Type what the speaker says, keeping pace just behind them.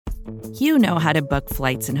You know how to book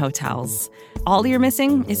flights and hotels. All you're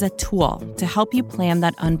missing is a tool to help you plan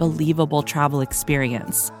that unbelievable travel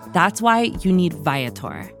experience. That's why you need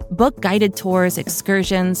Viator. Book guided tours,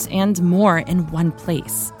 excursions, and more in one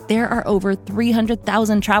place. There are over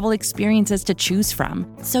 300,000 travel experiences to choose from,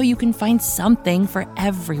 so you can find something for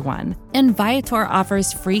everyone. And Viator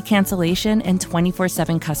offers free cancellation and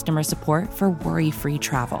 24/7 customer support for worry-free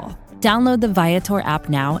travel. Download the Viator app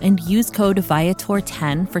now and use code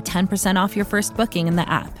Viator10 for 10% off your first booking in the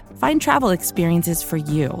app. Find travel experiences for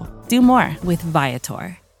you. Do more with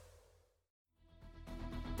Viator.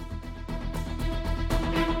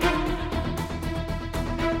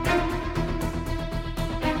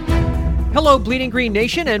 Hello, Bleeding Green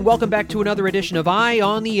Nation, and welcome back to another edition of Eye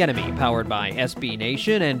on the Enemy, powered by SB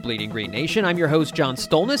Nation and Bleeding Green Nation. I'm your host, John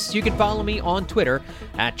Stolnis. You can follow me on Twitter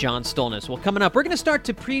at John Stolnis. Well, coming up, we're going to start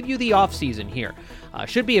to preview the offseason here.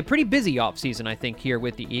 Should be a pretty busy offseason, I think, here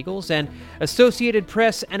with the Eagles. And Associated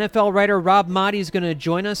Press NFL writer Rob Maaddi is going to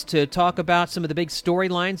join us to talk about some of the big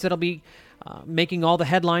storylines that'll be making all the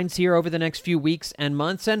headlines here over the next few weeks and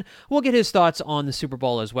months, and we'll get his thoughts on the Super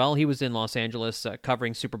Bowl as well. He was in Los Angeles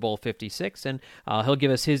covering Super Bowl 56, and he'll give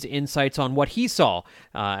us his insights on what he saw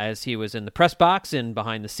as he was in the press box and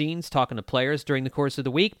behind the scenes talking to players during the course of the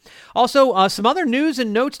week. Also, some other news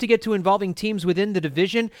and notes to get to involving teams within the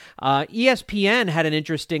division. ESPN had an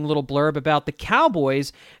interesting little blurb about the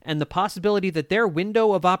Cowboys and the possibility that their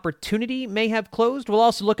window of opportunity may have closed. We'll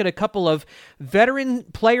also look at a couple of veteran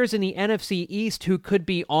players in the NFC East who could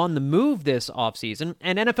be on the move this offseason,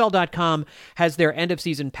 and NFL.com has their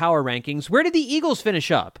end-of-season power rankings. Where did the Eagles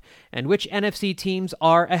finish up, and which NFC teams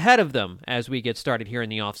are ahead of them as we get started here in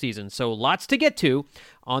the offseason? So lots to get to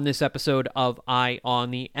on this episode of Eye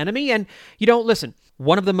on the Enemy. And, listen,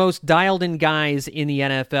 one of the most dialed-in guys in the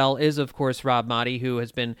NFL is, of course, Rob Maaddi, who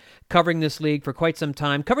has been covering this league for quite some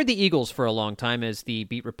time, covered the Eagles for a long time as the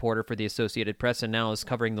beat reporter for the Associated Press, and now is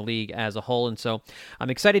covering the league as a whole. And so I'm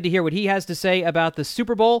excited to hear what he has to say about the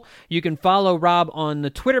Super Bowl. You can follow Rob on the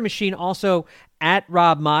Twitter machine, also at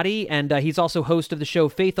Rob Maaddi, and he's also host of the show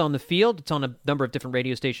Faith on the Field. It's on a number of different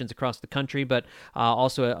radio stations across the country, but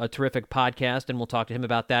also a terrific podcast, and we'll talk to him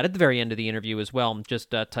about that at the very end of the interview as well. Just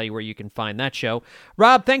tell you where you can find that show.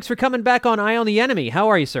 Rob, thanks for coming back on Eye on the Enemy. How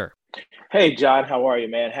are you, sir? Hey, John. How are you,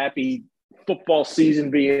 man? Happy football season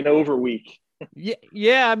being over week.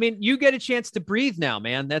 Yeah. I mean, you get a chance to breathe now,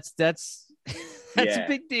 man. That's a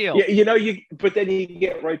big deal. Yeah, but then you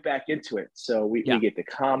get right back into it. So we get the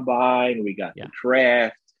combine, we got the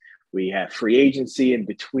draft, we have free agency in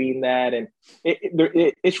between that. And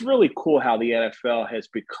it's really cool how the NFL has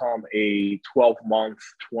become a 12-month,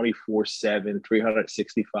 24/7,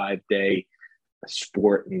 365-day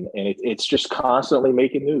sport. And it's just constantly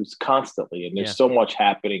making news, constantly. And there's so much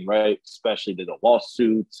happening, right? Especially the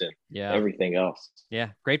lawsuits and everything else. Yeah,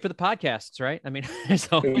 great for the podcasts, right? I mean, there's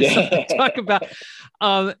always something to talk about.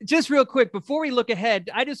 Just real quick, before we look ahead,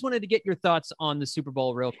 I just wanted to get your thoughts on the Super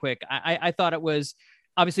Bowl real quick. I thought it was,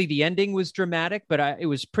 obviously the ending was dramatic, but it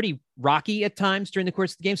was pretty rocky at times during the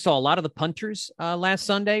course of the game. Saw a lot of the punters last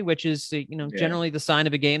Sunday, which is, generally the sign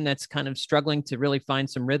of a game that's kind of struggling to really find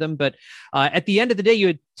some rhythm. But at the end of the day, you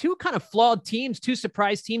had two kind of flawed teams, two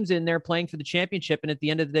surprise teams in there playing for the championship. And at the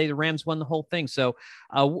end of the day, the Rams won the whole thing. So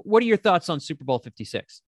what are your thoughts on Super Bowl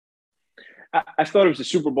 56? I thought it was a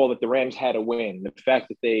Super Bowl that the Rams had to win. The fact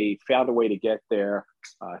that they found a way to get there,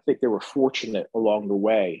 I think they were fortunate along the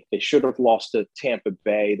way. They should have lost to Tampa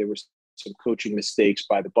Bay. There were some coaching mistakes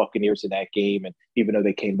by the Buccaneers in that game. And even though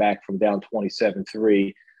they came back from down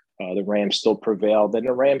 27-3, the Rams still prevailed. And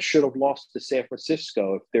the Rams should have lost to San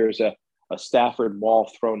Francisco. If there's a Stafford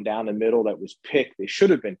ball thrown down the middle that was picked, they should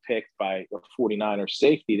have been picked by a 49er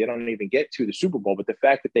safety. They don't even get to the Super Bowl. But the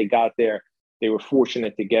fact that they got there, they were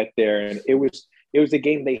fortunate to get there, and it was a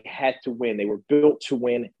game they had to win. They were built to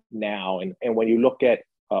win now, and when you look at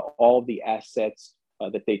all of the assets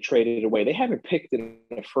that they traded away, they haven't picked in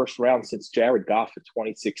the first round since Jared Goff in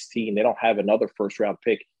 2016. They don't have another first-round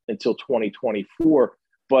pick until 2024,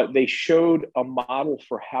 but they showed a model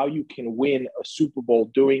for how you can win a Super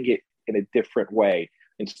Bowl doing it in a different way.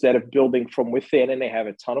 Instead of building from within, and they have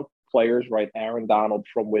a ton of players, right? Aaron Donald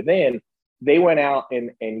from within. They went out and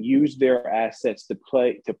used their assets to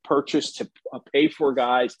purchase, to pay for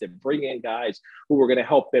guys, to bring in guys who were going to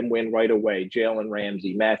help them win right away. Jalen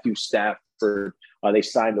Ramsey, Matthew Stafford, they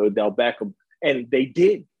signed Odell Beckham, and they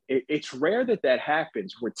did. It's rare that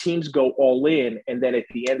happens where teams go all in, and then at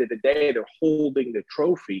the end of the day, they're holding the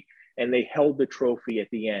trophy, and they held the trophy at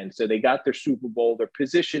the end. So they got their Super Bowl. They're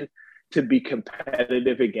positioned to be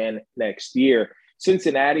competitive again next year.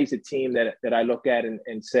 Cincinnati's a team that I look at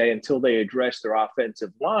and say, until they address their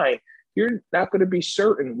offensive line, you're not going to be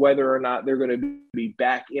certain whether or not they're going to be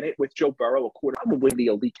back in it with Joe Burrow, a quarter, probably the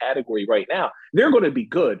elite category right now. They're going to be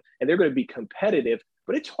good and they're going to be competitive,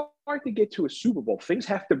 but it's hard to get to a Super Bowl. Things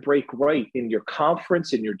have to break right in your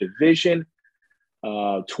conference, in your division,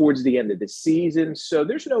 towards the end of the season. So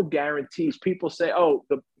there's no guarantees. People say, oh,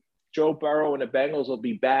 the Joe Burrow and the Bengals will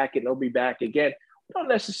be back and they'll be back again. We don't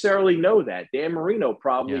necessarily know that. Dan Marino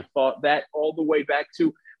probably thought that all the way back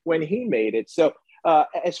to when he made it. So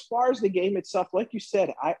as far as the game itself, like you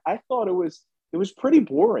said, I thought it was pretty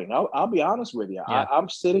boring. I'll be honest with you. Yeah.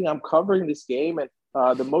 I'm covering this game, and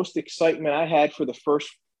the most excitement I had for the first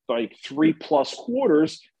 3+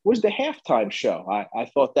 quarters was the halftime show. I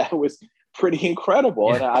thought that was pretty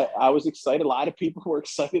incredible. And I was excited. A lot of people were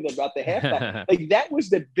excited about the halftime. That was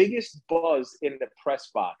the biggest buzz in the press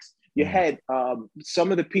box. You had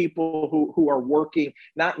some of the people who are working,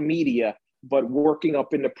 not media, but working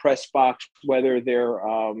up in the press box, whether they're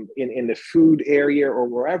in the food area or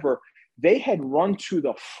wherever, they had run to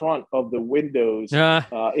the front of the windows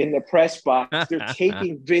in the press box. They're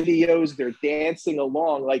taking videos. They're dancing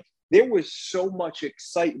along. There was so much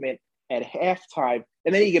excitement at halftime.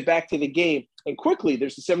 And then you get back to the game, and quickly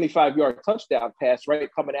there's a 75-yard touchdown pass right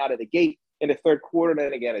coming out of the gate in the third quarter. And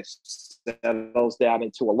then again, it settles down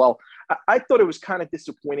into a lull. I thought it was kind of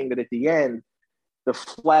disappointing that at the end, the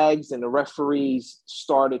flags and the referees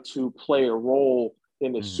started to play a role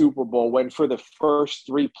in the Super Bowl, when for the first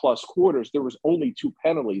 3+ quarters, there was only 2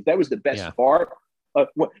 penalties. That was the best part.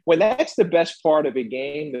 When that's the best part of a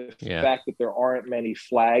game, the fact that there aren't many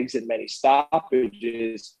flags and many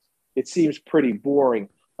stoppages, it seems pretty boring.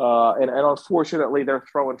 And unfortunately, they're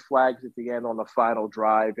throwing flags at the end on the final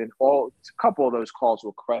drive, and a couple of those calls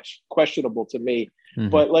were questionable to me.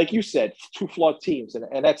 But like you said, 2 flawed teams,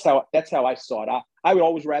 and that's how I saw it. I would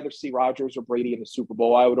always rather see Rodgers or Brady in the Super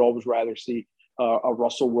Bowl. I would always rather see a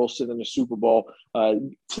Russell Wilson in the Super Bowl.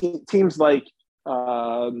 Teams like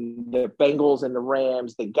the Bengals and the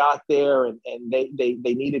Rams, they got there and they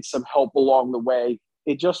needed some help along the way.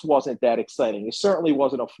 It just wasn't that exciting. It certainly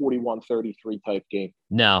wasn't a 41-33 type game.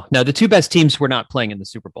 No, the 2 best teams were not playing in the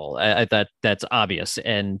Super Bowl. That's obvious.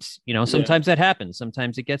 And, sometimes that happens.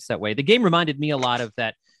 Sometimes it gets that way. The game reminded me a lot of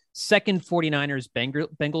that second 49ers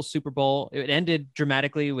Bengals Super Bowl. It ended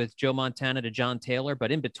dramatically with Joe Montana to John Taylor,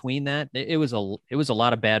 but in between that, it was a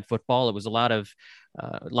lot of bad football. It was a lot of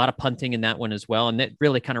punting in that one as well. And it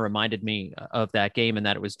really kind of reminded me of that game, and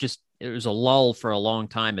that it was a lull for a long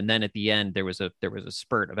time. And then at the end, there was a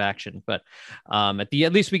spurt of action, but at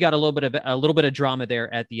least we got a little bit of drama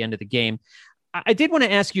there at the end of the game. I did want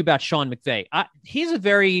to ask you about Sean McVay. He's a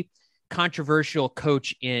very controversial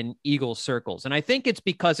coach in Eagles circles. And I think it's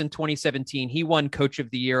because in 2017, he won Coach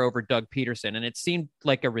of the Year over Doug Peterson, and it seemed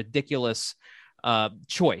like a ridiculous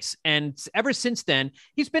choice. And ever since then,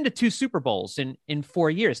 he's been to 2 Super Bowls in 4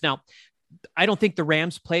 years. Now, I don't think the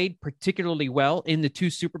Rams played particularly well in the 2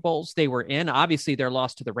 Super Bowls they were in. Obviously, their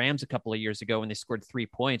loss to the Rams a couple of years ago when they scored 3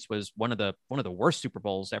 points was one of the worst Super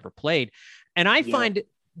Bowls ever played. And I find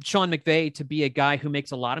Sean McVay to be a guy who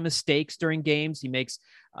makes a lot of mistakes during games. He makes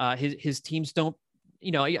his teams don't,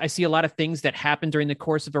 I see a lot of things that happen during the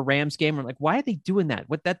course of a Rams game. I'm like, why are they doing that?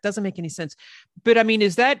 That doesn't make any sense. But I mean,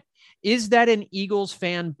 is that an Eagles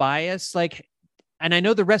fan bias? And I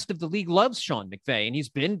know the rest of the league loves Sean McVay, and he's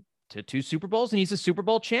been to 2 Super Bowls and he's a Super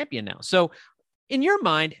Bowl champion now. So in your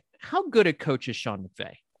mind, how good a coach is Sean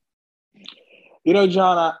McVay?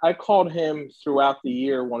 John, I called him throughout the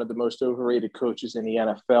year one of the most overrated coaches in the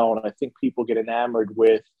NFL. And I think people get enamored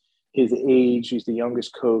with his age. He's the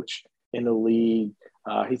youngest coach in the league.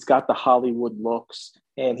 He's got the Hollywood looks,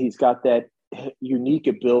 and he's got that unique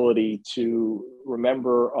ability to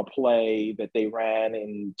remember a play that they ran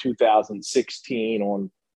in 2016 on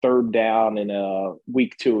 3rd down in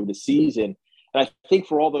week 2 of the season. And I think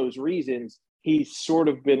for all those reasons, he's sort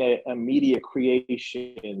of been a media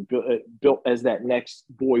creation, built as that next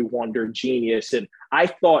boy wonder genius. And I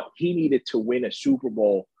thought he needed to win a Super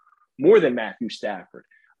Bowl more than Matthew Stafford.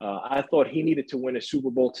 I thought he needed to win a Super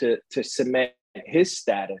Bowl to cement his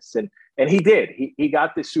status. And he did. He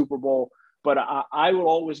got the Super Bowl. But I will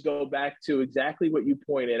always go back to exactly what you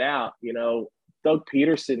pointed out. Doug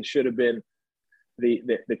Peterson should have been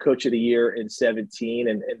the coach of the year in 2017,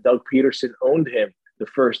 and Doug Peterson owned him the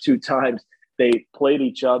first 2 times they played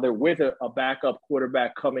each other, with a backup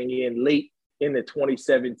quarterback coming in late in the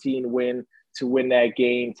 2017 win to win that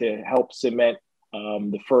game to help cement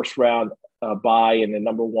the first round bye and the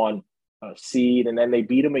number 1 seed. And then they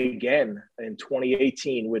beat him again in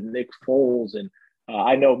 2018 with Nick Foles. And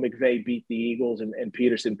I know McVay beat the Eagles and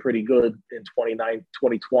Peterson pretty good in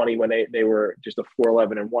 2020 when they were just a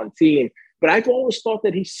 4-11-1 team. But I've always thought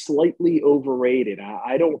that he's slightly overrated.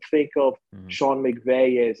 I don't think of Sean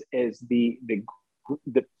McVay as the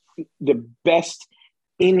best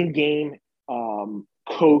in-game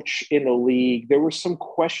coach in the league. There were some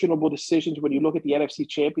questionable decisions when you look at the NFC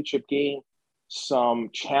Championship game, some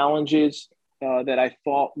challenges that I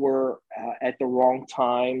thought were at the wrong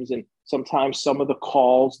times, and sometimes some of the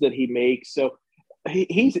calls that he makes. So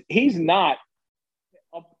he's not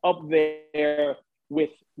up there with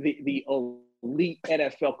the elite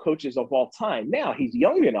NFL coaches of all time. Now, he's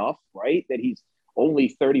young enough, right, that he's only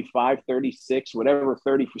 35, 36, whatever,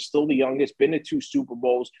 30 for still the youngest, been to 2 Super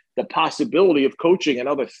Bowls, the possibility of coaching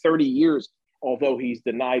another 30 years, although he's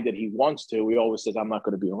denied that he wants to. He always says, I'm not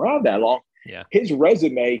going to be around that long. Yeah. His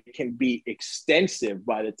resume can be extensive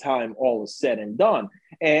by the time all is said and done.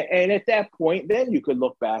 And at that point, then you could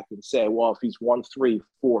look back and say, well, if he's won 3,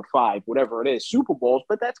 4, 5, whatever it is, Super Bowls,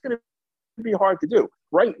 but that's going to be hard to do.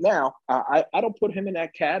 Right now, I don't put him in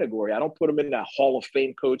that category. I don't put him in that Hall of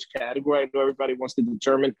Fame coach category. I know everybody wants to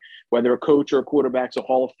determine whether a coach or a quarterback's a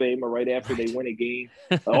Hall of Famer right after they win a game.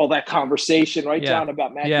 All that conversation, right, John,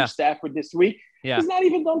 about Matthew Stafford this week. Yeah. He's not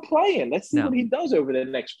even done playing. Let's see what he does over the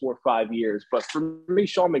next 4 or 5 years. But for me,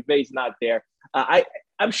 Sean McVay's not there.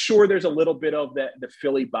 I'm sure there's a little bit of the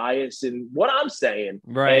Philly bias in what I'm saying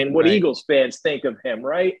and what Eagles fans think of him,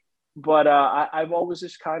 right? But I've always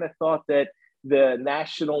just kind of thought that the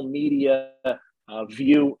national media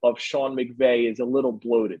view of Sean McVay is a little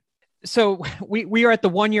bloated. So we are at the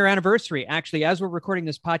 1-year anniversary, actually, as we're recording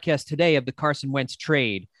this podcast today, of the Carson Wentz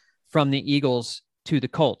trade from the Eagles to the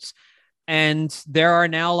Colts. And there are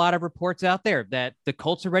now a lot of reports out there that the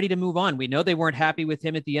Colts are ready to move on. We know they weren't happy with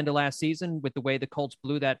him at the end of last season with the way the Colts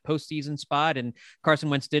blew that postseason spot, and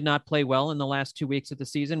Carson Wentz did not play well in the last 2 weeks of the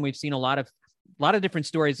season. We've seen a lot of different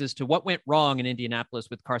stories as to what went wrong in Indianapolis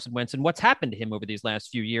with Carson Wentz and what's happened to him over these last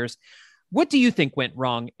few years. What do you think went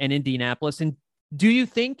wrong in Indianapolis? And do you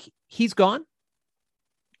think he's gone?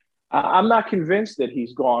 I'm not convinced that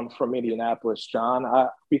he's gone from Indianapolis, John,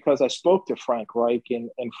 because I spoke to Frank Reich, and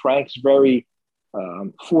Frank's very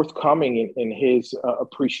forthcoming in his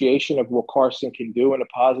appreciation of what Carson can do and the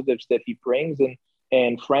positives that he brings.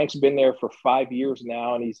 And Frank's been there for 5 years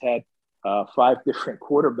now, and he's had 5 different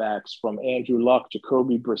quarterbacks, from Andrew Luck,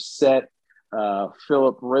 Jacoby Brissett,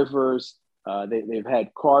 Phillip Rivers. They've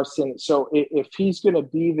had Carson. So if he's going to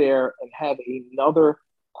be there and have another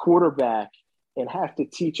quarterback and have to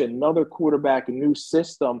teach another quarterback a new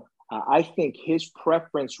system, I think his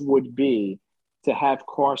preference would be to have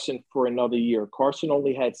Carson for another year. Carson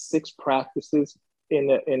only had 6 practices in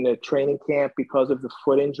the training camp because of the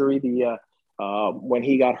foot injury when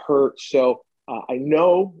he got hurt. So I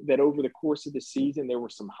know that over the course of the season, there were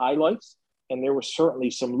some highlights and there were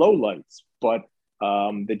certainly some lowlights, but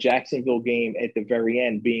the Jacksonville game at the very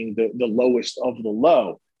end being the lowest of the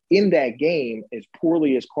low. In that game, as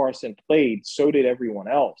poorly as Carson played, so did everyone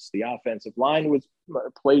else. The offensive line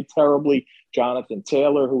played terribly. Jonathan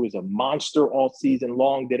Taylor, who was a monster all season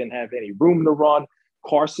long, didn't have any room to run.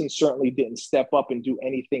 Carson certainly didn't step up and do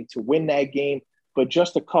anything to win that game. But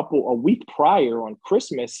just a week prior on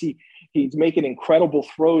Christmas, he's making incredible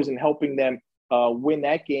throws and helping them win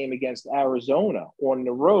that game against Arizona on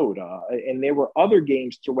the road. And there were other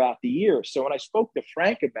games throughout the year. So when I spoke to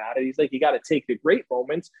Frank about it, he's like, you got to take the great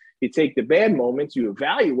moments, you take the bad moments, you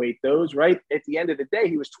evaluate those, right? At the end of the day,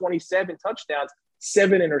 he was 27 touchdowns,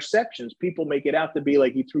 7 interceptions. People make it out to be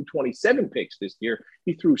like he threw 27 picks this year.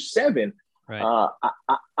 He threw 7. Right.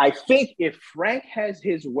 I think if Frank has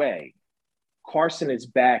his way, Carson is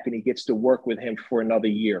back and he gets to work with him for another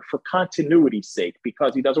year for continuity's sake,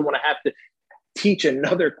 because he doesn't want to have to teach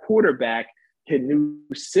another quarterback a new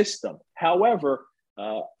system. However,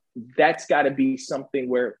 that's got to be something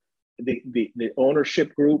where the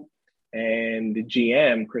ownership group and the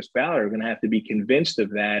GM, Chris Ballard, are going to have to be convinced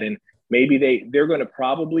of that. And maybe they're going to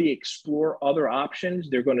probably explore other options.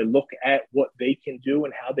 They're going to look at what they can do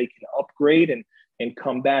and how they can upgrade and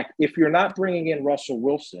come back. If you're not bringing in Russell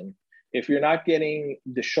Wilson, if you're not getting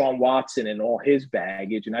Deshaun Watson and all his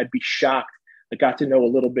baggage, and I'd be shocked. I got to know a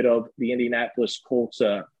little bit of the Indianapolis Colts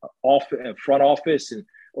front office and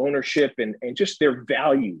ownership and just their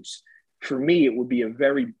values. For me, it would be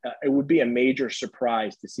a major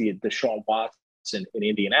surprise to see a Deshaun Watson in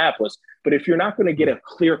Indianapolis. But if you're not going to get a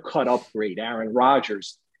clear-cut upgrade, Aaron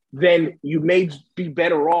Rodgers, then you may be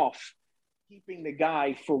better off keeping the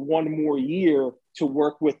guy for one more year to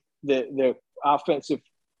work with the offensive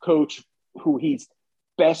coach who he's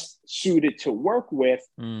best suited to work with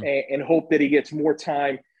and hope that he gets more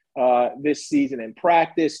time this season in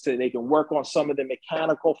practice. So they can work on some of the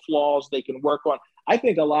mechanical flaws. They can work on, I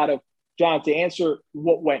think a lot of, John, to answer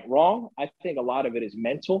what went wrong, I think a lot of it is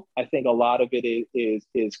mental. I think a lot of it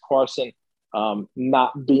is Carson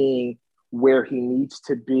not being where he needs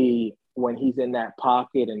to be when he's in that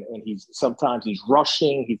pocket, and sometimes he's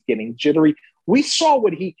rushing, he's getting jittery. We saw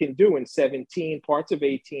what he can do in 17, parts of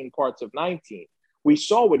 18, parts of 19. We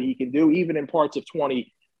saw what he can do even in parts of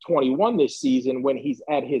 2021 this season when he's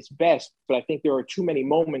at his best. But I think there are too many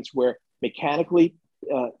moments where mechanically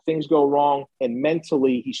things go wrong, and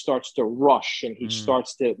mentally he starts to rush and he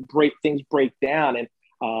starts to break down.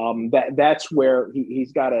 And that's where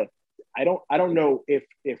he's got to, I don't know if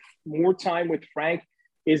more time with Frank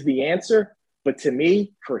is the answer, but to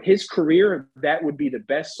me, for his career, that would be the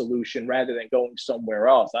best solution rather than going somewhere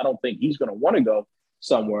else. I don't think he's going to want to go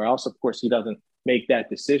somewhere else. Of course, he doesn't make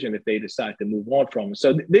that decision if they decide to move on from him.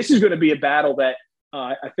 So this is going to be a battle that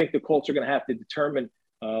I think the Colts are going to have to determine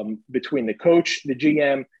between the coach, the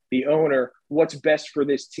GM, the owner, what's best for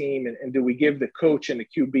this team, and do we give the coach and the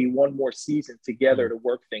QB one more season together to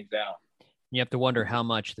work things out? You have to wonder how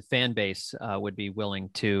much the fan base would be willing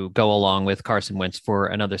to go along with Carson Wentz for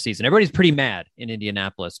another season. Everybody's pretty mad in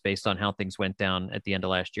Indianapolis based on how things went down at the end of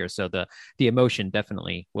last year. So the emotion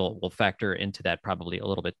definitely will factor into that probably a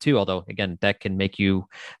little bit too. Although, again, that can make you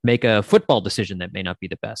make a football decision that may not be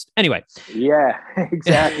the best. Anyway. Yeah,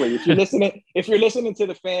 exactly. If you're listening to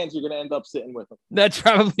the fans, you're going to end up sitting with them. That's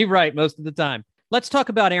probably right most of the time. Let's talk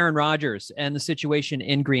about Aaron Rodgers and the situation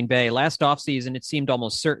in Green Bay. Last offseason, it seemed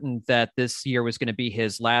almost certain that this year was going to be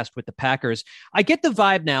his last with the Packers. I get the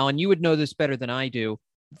vibe now, and you would know this better than I do,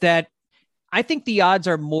 that I think the odds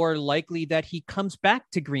are more likely that he comes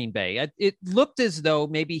back to Green Bay. It looked as though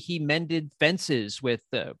maybe he mended fences with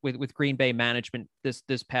Green Bay management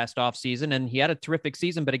this past offseason, and he had a terrific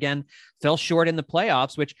season, but again, fell short in the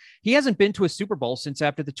playoffs, which he hasn't been to a Super Bowl since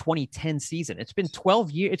after the 2010 season. It's been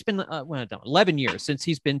 12 years. It's been 11 years since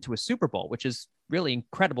he's been to a Super Bowl, which is really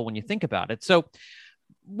incredible when you think about it. So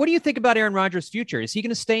what do you think about Aaron Rodgers' future? Is he going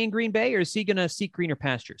to stay in Green Bay, or is he going to seek greener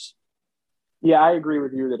pastures? Yeah, I agree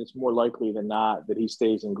with you that it's more likely than not that he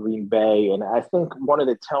stays in Green Bay. And I think one of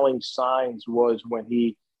the telling signs was when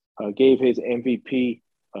he gave his MVP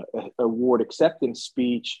award acceptance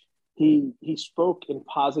speech, he spoke in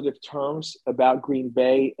positive terms about Green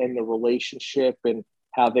Bay and the relationship and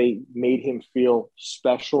how they made him feel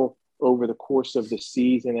special over the course of the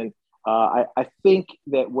season. And I think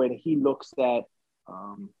that when he looks at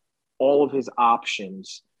all of his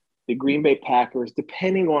options, the Green Bay Packers,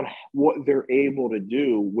 depending on what they're able to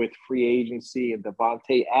do with free agency and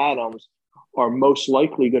Davante Adams, are most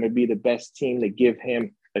likely going to be the best team to give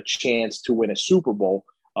him a chance to win a Super Bowl.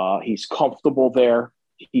 He's comfortable there.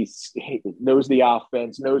 He knows the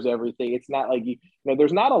offense, knows everything. It's not like,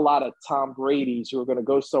 there's not a lot of Tom Brady's who are going to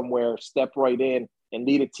go somewhere, step right in, and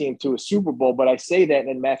lead a team to a Super Bowl. But I say that, and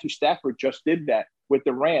then Matthew Stafford just did that with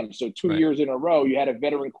the Rams. So 2 years in a row, you had a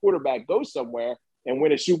veteran quarterback go somewhere and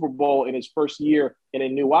win a Super Bowl in his first year in a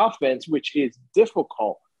new offense, which is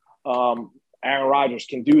difficult. Aaron Rodgers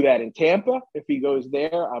can do that in Tampa if he goes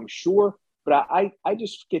there, I'm sure. But I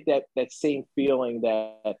just get that same feeling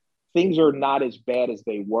that things are not as bad as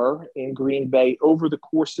they were in Green Bay. Over the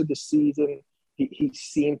course of the season, he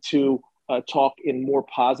seemed to talk in more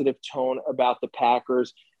positive tone about the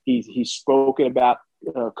Packers. He's spoken about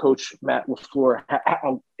Coach Matt LaFleur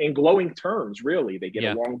in glowing terms, really. They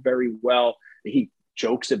get along very well. He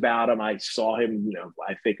jokes about him. I saw him,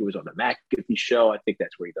 I think it was on the McAfee show. I think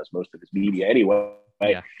that's where he does most of his media anyway,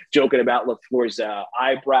 joking about LaFleur's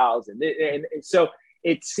eyebrows. And so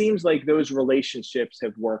it seems like those relationships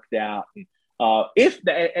have worked out.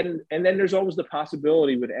 And then there's always the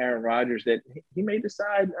possibility with Aaron Rodgers that he may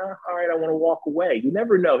decide, all right, I want to walk away. You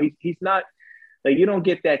never know. He's not like, you don't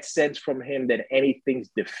get that sense from him that anything's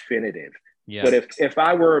definitive. Yeah. But if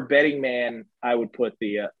I were a betting man, I would put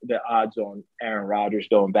the odds on Aaron Rodgers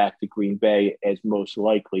going back to Green Bay as most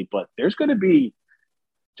likely. But there's going to be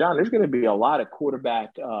a lot of quarterback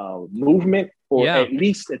movement, or at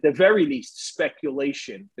the very least,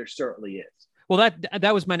 speculation. There certainly is. Well,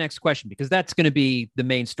 that was my next question, because that's going to be the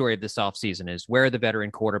main story of this offseason is where are the veteran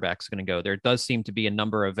quarterbacks going to go? There does seem to be a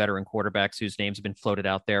number of veteran quarterbacks whose names have been floated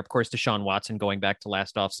out there. Of course, Deshaun Watson going back to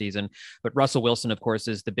last offseason, but Russell Wilson, of course,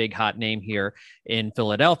 is the big hot name here in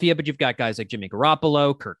Philadelphia. But you've got guys like Jimmy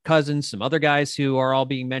Garoppolo, Kirk Cousins, some other guys who are all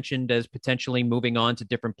being mentioned as potentially moving on to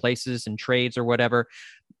different places and trades or whatever.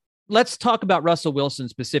 Let's talk about Russell Wilson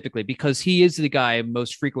specifically, because he is the guy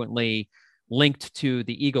most frequently linked to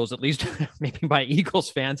the Eagles, at least maybe by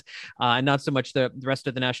Eagles fans, and not so much the rest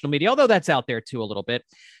of the national media, although that's out there too a little bit.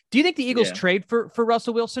 Do you think the Eagles trade for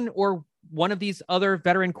Russell Wilson or one of these other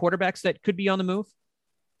veteran quarterbacks that could be on the move?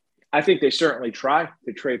 I think they certainly try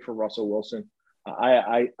to trade for Russell Wilson.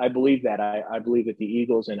 I believe that. I believe that the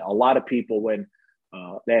Eagles and a lot of people, when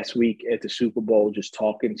last week at the Super Bowl, just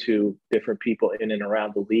talking to different people in and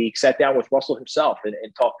around the league, sat down with Russell himself and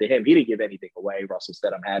talked to him. He didn't give anything away. Russell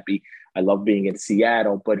said, I'm happy. I love being in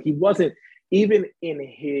Seattle. But he wasn't, even in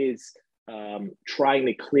his trying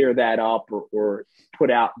to clear that up or put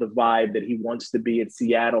out the vibe that he wants to be in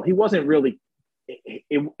Seattle, he wasn't really,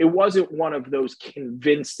 it wasn't one of those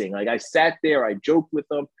convincing. Like, I sat there, I joked with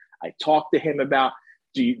him, I talked to him about,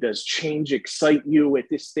 does change excite you at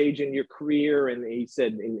this stage in your career? And he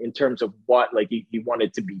said, in terms of what, like he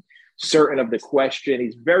wanted to be certain of the question.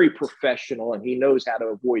 He's very professional and he knows how to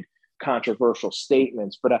avoid controversial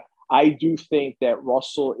statements. But I do think that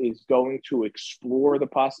Russell is going to explore the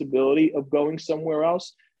possibility of going somewhere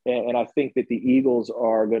else. And I think that the Eagles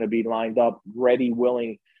are going to be lined up, ready,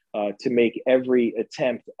 willing to make every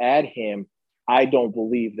attempt at him. I don't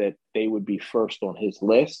believe that they would be first on his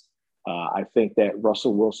list. I think that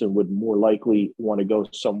Russell Wilson would more likely want to go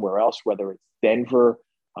somewhere else, whether it's Denver.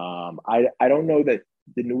 I don't know that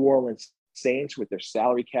the New Orleans Saints, with their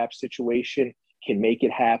salary cap situation, can make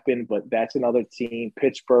it happen, but that's another team.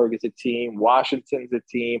 Pittsburgh is a team. Washington's a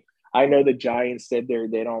team. I know the Giants said they're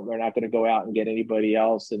not going to go out and get anybody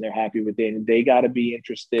else, and they're happy with it. They got to be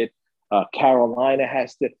interested. Carolina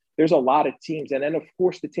has to. There's a lot of teams, and then of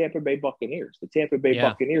course the Tampa Bay Buccaneers. The Tampa Bay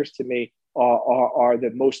Buccaneers, to me, are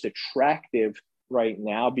the most attractive right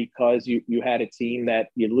now, because you had a team that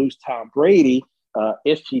you lose Tom Brady,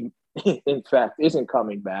 if he in fact isn't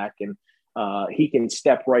coming back, and he can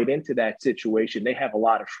step right into that situation. They have a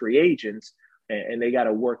lot of free agents, and they got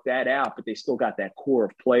to work that out, but they still got that core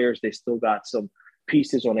of players. They still got some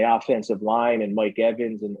pieces on the offensive line, and Mike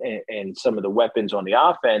Evans and some of the weapons on the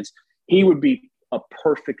offense. He would be a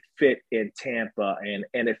perfect fit in Tampa.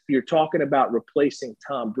 And if you're talking about replacing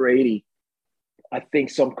Tom Brady, I think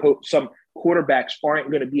some quarterbacks aren't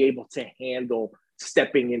going to be able to handle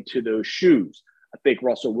stepping into those shoes. I think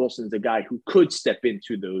Russell Wilson's a guy who could step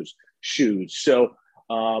into those shoes. So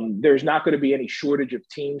there's not going to be any shortage of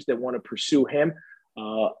teams that want to pursue him.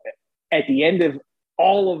 At the end of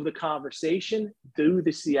all of the conversation, do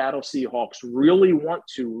the Seattle Seahawks really want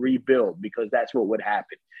to rebuild? Because that's what would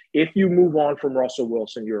happen. If you move on from Russell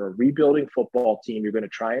Wilson, you're a rebuilding football team. You're going to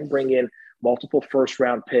try and bring in multiple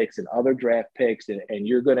first-round picks and other draft picks, and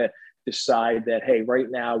you're going to decide that, hey, right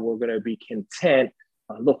now we're going to be content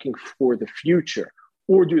looking for the future.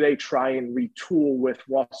 Or do they try and retool with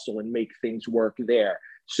Russell and make things work there?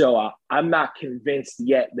 So I'm not convinced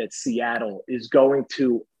yet that Seattle is going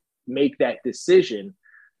to make that decision.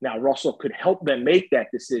 Now, Russell could help them make that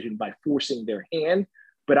decision by forcing their hand,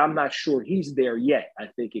 but I'm not sure he's there yet. I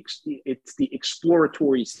think it's the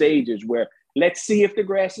exploratory stages where let's see if the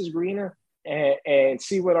grass is greener and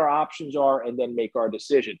see what our options are, and then make our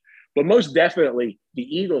decision. But most definitely, the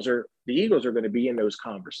Eagles are going to be in those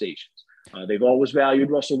conversations. They've always valued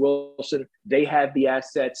Russell Wilson. They have the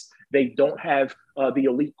assets. They don't have the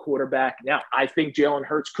elite quarterback. Now, I think Jalen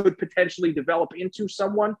Hurts could potentially develop into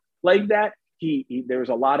someone like that. There's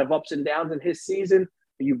a lot of ups and downs in his season.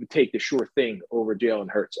 You would take the sure thing over Jalen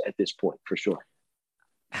Hurts at this point, for sure.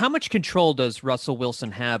 How much control does Russell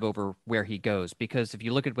Wilson have over where he goes? Because if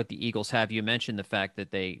you look at what the Eagles have, you mentioned the fact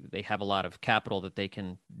that they have a lot of capital that they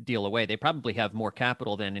can deal away. They probably have more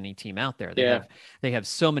capital than any team out there. They have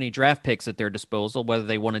so many draft picks at their disposal, whether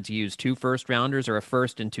they wanted to use 2 first-rounders or a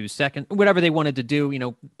first and 2 second, whatever they wanted to do,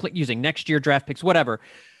 using next year draft picks, whatever.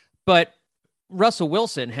 But Russell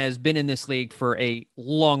Wilson has been in this league for a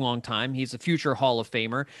long, long time. He's a future Hall of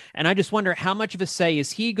Famer. And I just wonder, how much of a say is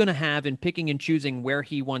he going to have in picking and choosing where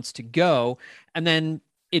he wants to go, and then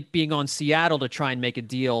it being on Seattle to try and make a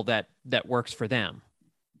deal that works for them?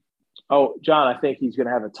 Oh, John, I think he's going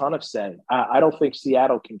to have a ton of say. I don't think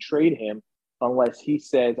Seattle can trade him unless he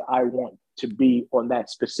says, I want to be on that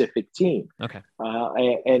specific team. Okay.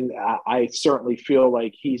 And I certainly feel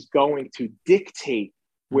like he's going to dictate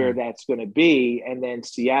where that's going to be, and then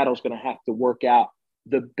Seattle's going to have to work out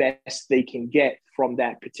the best they can get from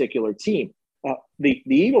that particular team. The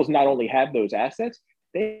Eagles not only have those assets,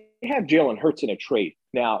 they have Jalen Hurts in a trade.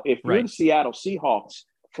 Now, if you're the Seattle Seahawks,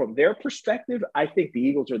 from their perspective, I think the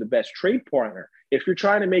Eagles are the best trade partner. If you're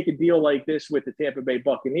trying to make a deal like this with the Tampa Bay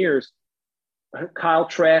Buccaneers, Kyle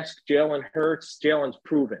Trask, Jalen Hurts, Jalen's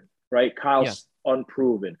proven, right? Kyle's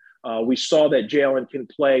unproven. We saw that Jalen can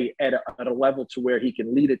play at a level to where he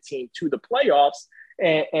can lead a team to the playoffs,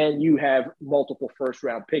 and you have multiple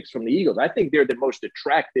first-round picks from the Eagles. I think they're the most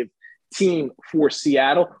attractive team for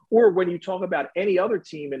Seattle. Or when you talk about any other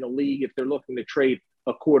team in the league, if they're looking to trade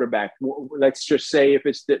a quarterback, let's just say if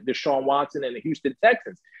it's the Deshaun Watson and the Houston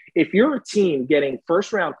Texans. If you're a team getting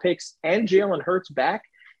first-round picks and Jalen Hurts back,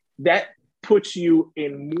 that puts you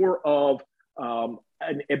in more of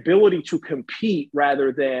an ability to compete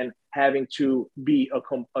rather than having to be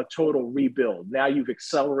a total rebuild. Now you've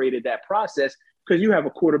accelerated that process because you have a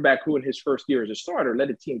quarterback who in his first year as a starter led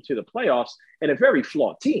a team to the playoffs and a very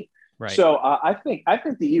flawed team. Right. So I think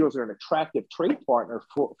the Eagles are an attractive trade partner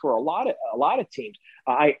for a lot of teams.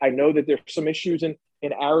 I know that there's some issues in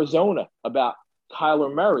Arizona about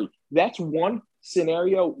Kyler Murray. That's one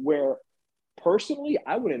scenario where personally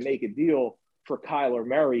I wouldn't make a deal for Kyler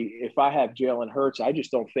Murray if I have Jalen Hurts. I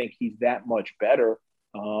just don't think he's that much better.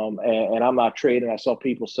 And I'm not trading. I saw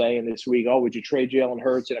people saying this week, "Oh, would you trade Jalen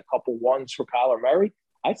Hurts and a couple ones for Kyler Murray?"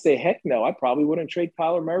 I'd say, heck no. I probably wouldn't trade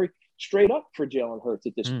Kyler Murray straight up for Jalen Hurts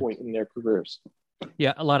at this point in their careers.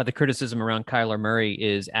 Yeah, a lot of the criticism around Kyler Murray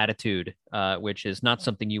is attitude, which is not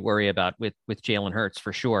something you worry about with Jalen Hurts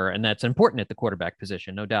for sure, and that's important at the quarterback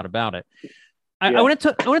position, no doubt about it. I want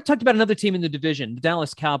to talk about another team in the division, the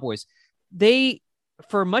Dallas Cowboys. They,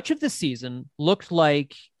 for much of the season, looked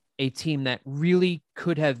like a team that really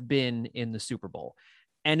could have been in the Super Bowl,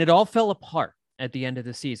 and it all fell apart at the end of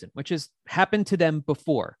the season, which has happened to them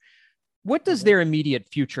before. What does their immediate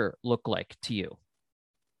future look like to you?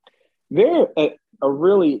 They're a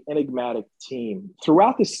really enigmatic team.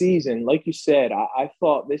 Throughout the season, like you said, I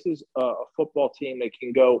thought this is a football team that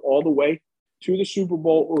can go all the way to the Super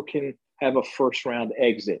Bowl or can have a first-round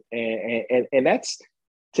exit. And that's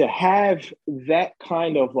to have that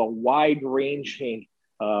kind of a wide-ranging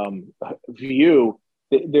view.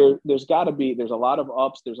 There's a lot of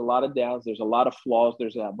ups, there's a lot of downs, there's a lot of flaws,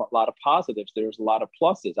 there's a lot of positives, there's a lot of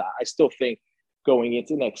pluses. I still think going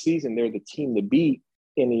into next season, they're the team to beat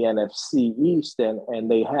in the NFC East,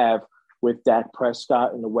 and they have, with Dak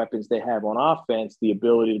Prescott and the weapons they have on offense, the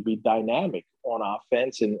ability to be dynamic on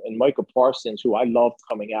offense. And Micah Parsons, who I loved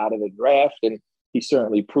coming out of the draft, and he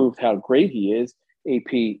certainly proved how great he is,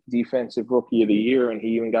 AP Defensive Rookie of the Year, and he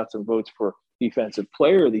even got some votes for Defensive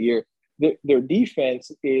Player of the Year. Their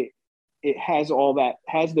defense, it has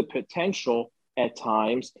the potential at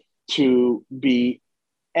times to be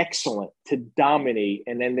excellent, to dominate,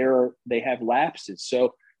 and then they have lapses.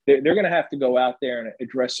 So they're going to have to go out there and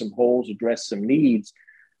address some holes, address some needs.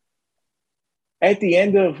 At the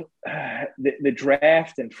end of the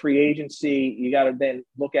draft and free agency, you got to then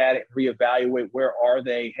look at it, reevaluate where are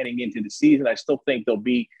they heading into the season. I still think they'll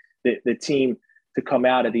be the team to come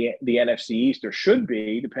out of the NFC East, or should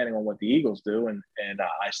be, depending on what the Eagles do. And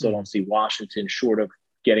I still don't see Washington, short of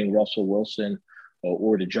getting Russell Wilson,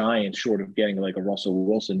 or the Giants, short of getting like a Russell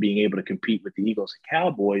Wilson, being able to compete with the Eagles and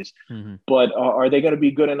Cowboys. Mm-hmm. But are they going to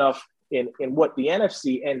be good enough in what the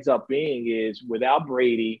NFC ends up being is, without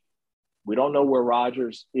Brady, we don't know where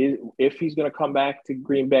Rodgers is, if he's going to come back to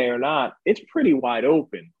Green Bay or not. It's pretty wide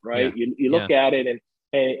open, right? Yeah. You look at it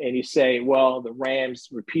and you say, well, the Rams,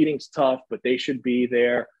 repeating's tough, but they should be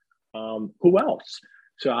there. Who else?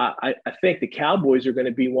 So I think the Cowboys are going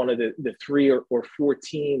to be one of the 3 or 4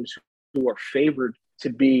 teams who are favored to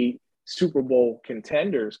be Super Bowl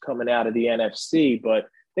contenders coming out of the NFC. But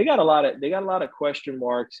they got a lot of question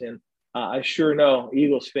marks, and I sure know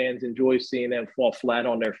Eagles fans enjoy seeing them fall flat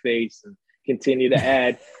on their face and continue to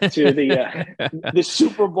add to the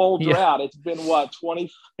Super Bowl drought. Yeah. It's been what,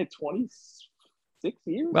 26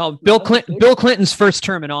 years? Well, Bill Clinton's first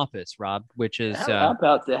term in office, Rob, which is how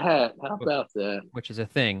about that? Which is a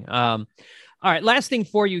thing. All right, last thing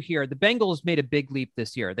for you here. The Bengals made a big leap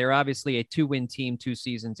this year. They're obviously a 2-win team 2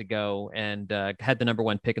 seasons ago and had the number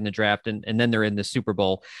 1 pick in the draft, and then they're in the Super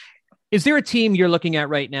Bowl. Is there a team you're looking at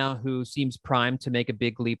right now who seems primed to make a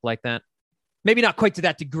big leap like that? Maybe not quite to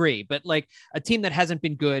that degree, but like a team that hasn't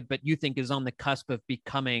been good, but you think is on the cusp of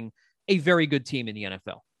becoming a very good team in the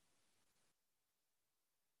NFL?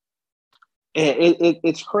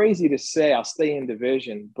 It's crazy to say. I'll stay in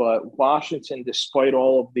division, but Washington, despite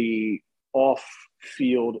all of the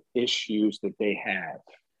off-field issues that they have,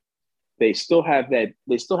 they still have a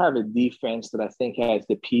defense that I think has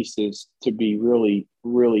the pieces to be really,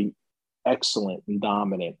 really excellent and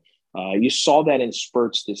dominant. You saw that in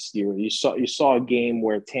spurts this year. You saw a game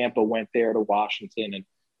where Tampa went there to Washington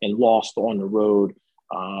and lost on the road,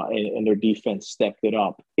 and their defense stepped it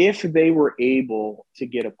up. If they were able to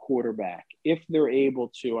get a quarterback, if they're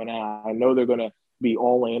able to, and I know they're going to be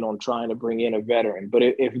all in on trying to bring in a veteran, but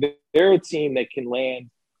if they're a team that can land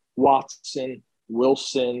Watson,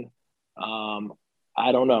 Wilson,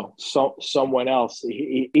 I don't know, someone else.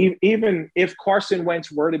 Even if Carson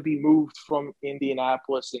Wentz were to be moved from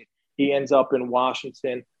Indianapolis and he ends up in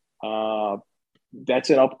Washington, that's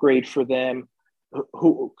an upgrade for them.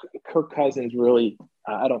 Kirk Cousins really,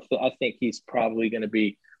 I think he's probably going to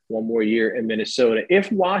be one more year in Minnesota.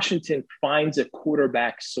 If Washington finds a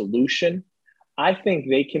quarterback solution, I think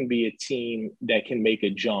they can be a team that can make a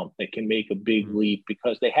jump, that can make a big leap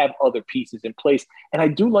because they have other pieces in place. And I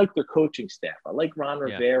do like their coaching staff. I like Ron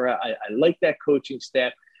Rivera. I like that coaching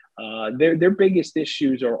staff. Their biggest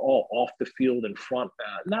issues are all off the field and front,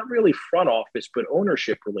 not really front office, but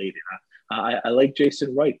ownership related. I like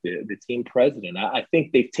Jason Wright, the team president. I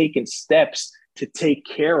think they've taken steps to take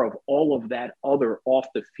care of all of that other off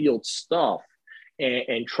the field stuff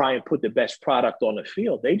and try and put the best product on the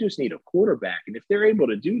field. They just need a quarterback. And if they're able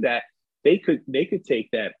to do that, they could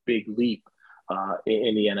take that big leap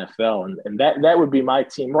in the NFL. And that would be my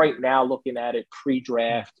team right now, looking at it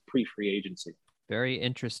pre-draft, pre-free agency. Very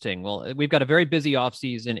interesting. Well, we've got a very busy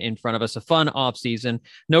offseason in front of us, a fun offseason.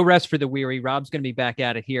 No rest for the weary. Rob's going to be back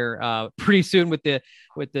at it here pretty soon with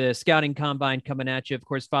the scouting combine coming at you. Of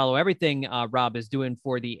course, follow everything Rob is doing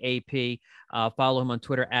for the AP. Follow him on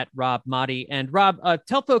Twitter at Rob Maaddi. And Rob,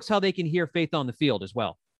 tell folks how they can hear Faith on the Field as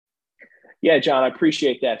well. Yeah, John, I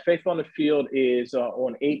appreciate that. Faith on the Field is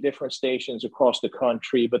on 8 different stations across the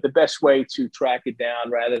country, but the best way to track it down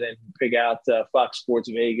rather than pick out Fox Sports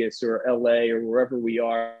Vegas or LA or wherever we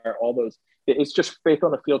are, all those, it's just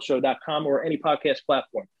faithonthefieldShow.com or any podcast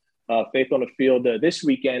platform. Faith on the Field this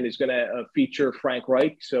weekend is going to feature Frank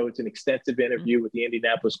Reich. So it's an extensive interview with the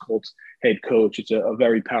Indianapolis Colts head coach. It's a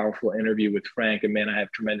very powerful interview with Frank, a man I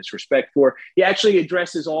have tremendous respect for. He actually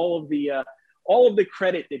addresses all of the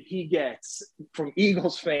credit that he gets from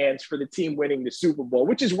Eagles fans for the team winning the Super Bowl,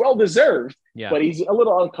 which is well-deserved, but he's a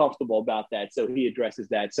little uncomfortable about that. So he addresses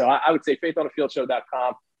that. So I would say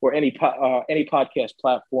faithonthefieldShow.com or any podcast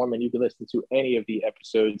platform, and you can listen to any of the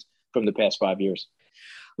episodes from the past 5 years.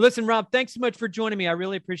 Listen, Rob, thanks so much for joining me. I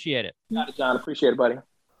really appreciate it. Got it, John. Appreciate it, buddy.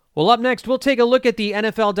 Well, up next, we'll take a look at the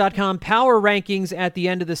NFL.com power rankings at the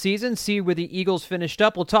end of the season, see where the Eagles finished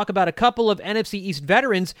up. We'll talk about a couple of NFC East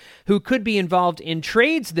veterans who could be involved in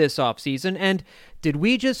trades this offseason. And did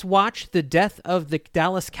we just watch the death of the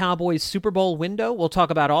Dallas Cowboys Super Bowl window? We'll talk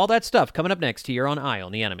about all that stuff coming up next here on Eye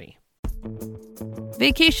on the Enemy.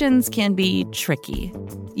 Vacations can be tricky.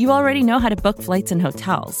 You already know how to book flights and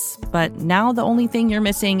hotels, but now the only thing you're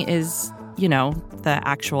missing is, the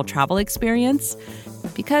actual travel experience.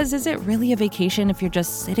 Because is it really a vacation if you're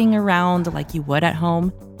just sitting around like you would at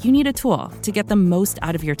home? You need a tool to get the most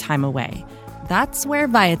out of your time away. That's where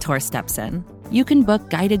Viator steps in. You can book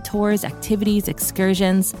guided tours, activities,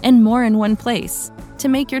 excursions, and more in one place to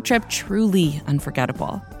make your trip truly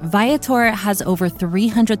unforgettable. Viator has over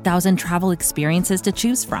 300,000 travel experiences to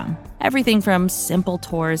choose from. Everything from simple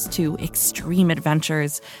tours to extreme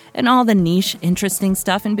adventures and all the niche, interesting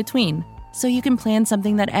stuff in between. So you can plan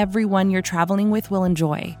something that everyone you're traveling with will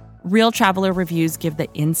enjoy. Real traveler reviews give the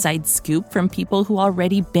inside scoop from people who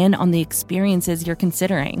already been on the experiences you're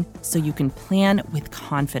considering, so you can plan with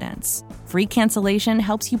confidence. Free cancellation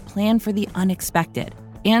helps you plan for the unexpected.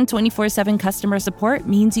 And 24/7 customer support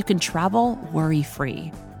means you can travel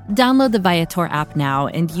worry-free. Download the Viator app now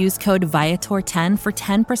and use code Viator10 for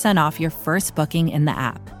 10% off your first booking in the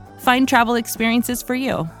app. Find travel experiences for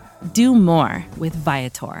you. Do more with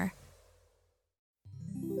Viator.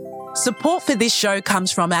 Support for this show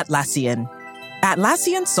comes from Atlassian.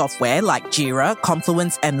 Atlassian software like Jira,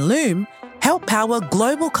 Confluence, and Loom help power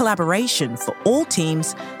global collaboration for all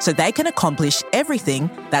teams so they can accomplish everything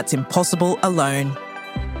that's impossible alone.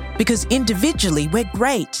 Because individually we're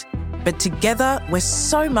great, but together we're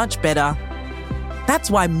so much better. That's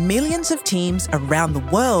why millions of teams around the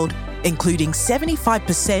world, including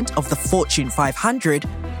 75% of the Fortune 500,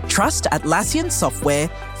 trust Atlassian software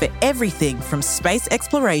for everything from space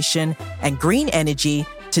exploration and green energy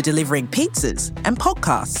to delivering pizzas and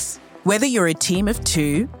podcasts. Whether you're a team of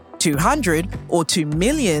 2, 200, or 2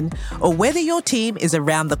 million, or whether your team is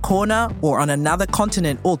around the corner or on another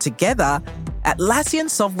continent altogether, Atlassian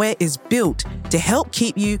software is built to help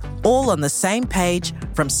keep you all on the same page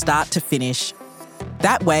from start to finish.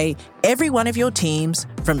 That way, every one of your teams,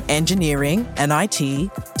 from engineering and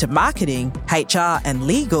IT to marketing, HR, and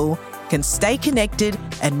legal, can stay connected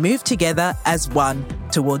and move together as one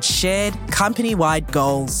towards shared company-wide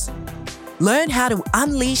goals. Learn how to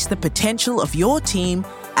unleash the potential of your team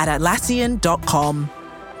at Atlassian.com.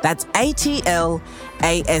 That's Atlassian.com.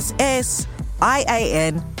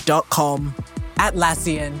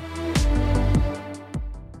 Atlassian.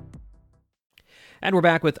 And we're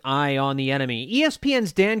back with Eye on the Enemy.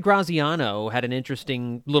 ESPN's Dan Graziano had an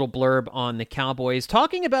interesting little blurb on the Cowboys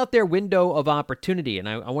talking about their window of opportunity, and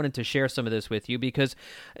I wanted to share some of this with you because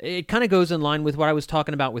it kind of goes in line with what I was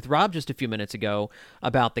talking about with Rob just a few minutes ago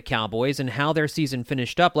about the Cowboys and how their season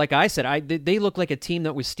finished up. Like I said, they look like a team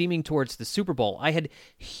that was steaming towards the Super Bowl. I had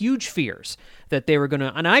huge fears that they were going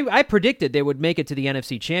to, and I predicted they would make it to the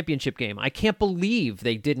NFC Championship game. I can't believe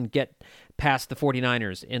they didn't get past the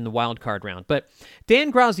 49ers in the wild card round. But Dan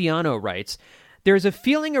Graziano writes, "There's a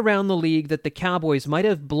feeling around the league that the Cowboys might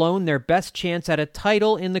have blown their best chance at a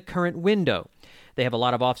title in the current window. They have a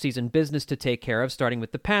lot of offseason business to take care of, starting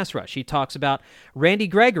with the pass rush." He talks about Randy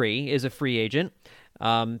Gregory is a free agent.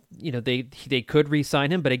 They could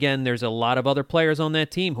re-sign him, but again, there's a lot of other players on that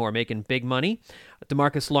team who are making big money.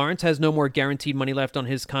 DeMarcus Lawrence has no more guaranteed money left on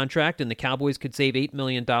his contract, and the Cowboys could save $8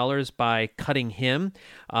 million by cutting him.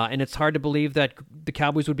 And it's hard to believe that the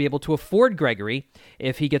Cowboys would be able to afford Gregory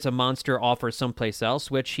if he gets a monster offer someplace else,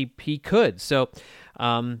 which he could. So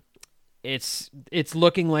it's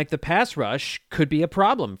looking like the pass rush could be a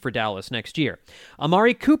problem for Dallas next year.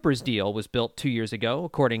 Amari Cooper's deal was built 2 years ago,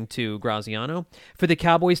 according to Graziano, for the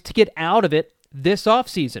Cowboys to get out of it this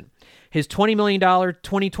offseason. His $20 million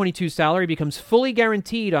 2022 salary becomes fully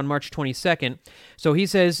guaranteed on March 22nd, so he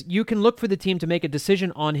says you can look for the team to make a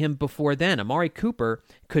decision on him before then. Amari Cooper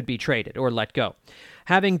could be traded or let go.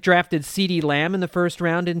 Having drafted CeeDee Lamb in the first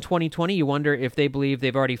round in 2020, you wonder if they believe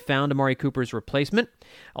they've already found Amari Cooper's replacement.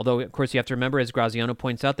 Although, of course, you have to remember, as Graziano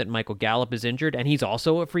points out, that Michael Gallup is injured, and he's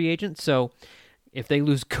also a free agent, so if they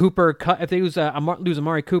lose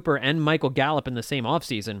Amari Cooper and Michael Gallup in the same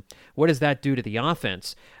offseason, what does that do to the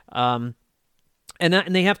offense? And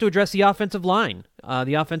they have to address the offensive line.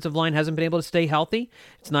 The offensive line hasn't been able to stay healthy.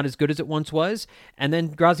 It's not as good as it once was. And then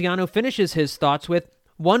Graziano finishes his thoughts with,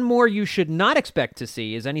 "One more you should not expect to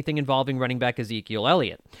see is anything involving running back Ezekiel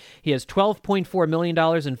Elliott. He has $12.4 million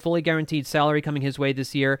in fully guaranteed salary coming his way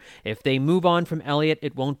this year. If they move on from Elliott,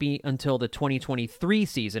 it won't be until the 2023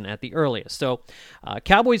 season at the earliest." So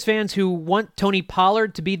Cowboys fans who want Tony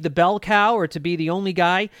Pollard to be the bell cow or to be the only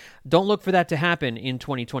guy, don't look for that to happen in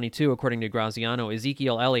 2022, according to Graziano.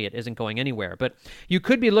 Ezekiel Elliott isn't going anywhere. But you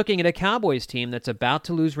could be looking at a Cowboys team that's about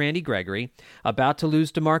to lose Randy Gregory, about to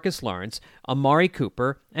lose DeMarcus Lawrence, Amari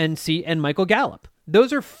Cooper, and Michael Gallup.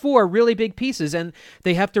 Those are four really big pieces, and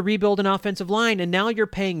they have to rebuild an offensive line, and now you're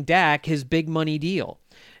paying Dak his big money deal.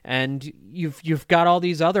 And you've got all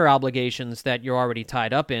these other obligations that you're already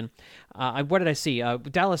tied up in. What did I see?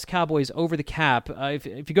 Dallas Cowboys over the cap. If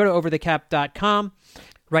you go to overthecap.com,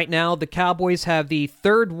 right now, the Cowboys have the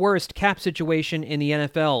third worst cap situation in the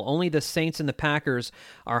NFL. Only the Saints and the Packers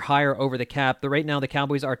are higher over the cap. Right now, the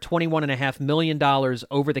Cowboys are $21.5 million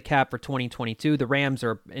over the cap for 2022. The Rams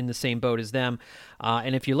are in the same boat as them.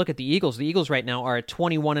 And if you look at the Eagles right now are at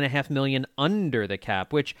 $21.5 million under the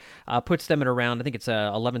cap, which puts them at around, I think it's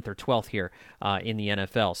 11th or 12th here in the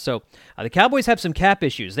NFL. So the Cowboys have some cap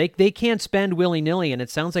issues. They can't spend willy-nilly, and it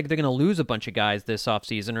sounds like they're going to lose a bunch of guys this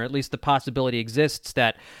offseason, or at least the possibility exists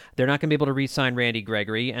that they're not going to be able to re-sign Randy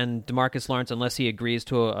Gregory and DeMarcus Lawrence unless he agrees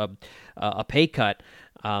to a pay cut.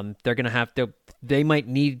 They're going to have to. They might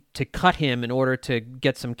need to cut him in order to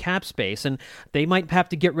get some cap space, and they might have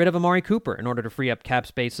to get rid of Amari Cooper in order to free up cap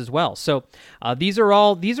space as well. So these are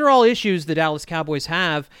all issues the Dallas Cowboys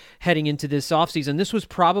have heading into this offseason. This was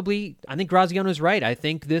probably, I think Graziano's right. I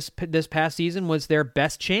think this past season was their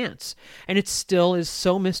best chance, and it still is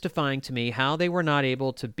so mystifying to me how they were not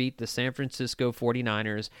able to beat the San Francisco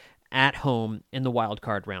 49ers at home in the wild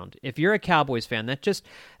card round. If you're a Cowboys fan, that just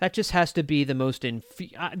has to be the most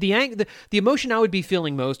the emotion I would be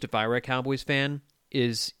feeling most if I were a Cowboys fan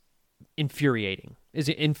is infuriating. Is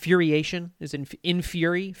it infuriation? Is it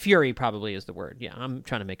fury probably is the word. Yeah, I'm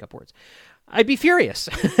trying to make up words. I'd be furious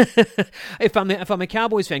if I'm a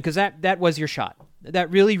Cowboys fan, because that was your shot.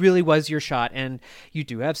 That really, really was your shot. And you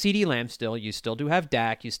do have CeeDee Lamb still. You still do have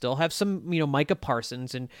Dak. You still have some, Micah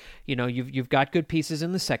Parsons, and you've got good pieces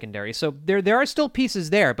in the secondary. So there are still pieces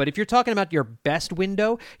there. But if you're talking about your best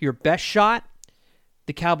window, your best shot,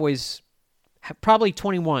 the Cowboys probably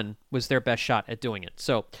 21 was their best shot at doing it.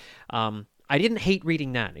 So I didn't hate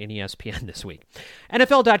reading that in ESPN this week.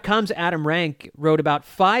 NFL.com's Adam Rank wrote about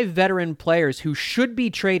 5 veteran players who should be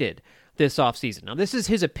traded this offseason. Now, this is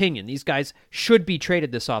his opinion. These guys should be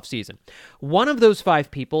traded this offseason. One of those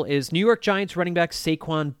 5 people is New York Giants running back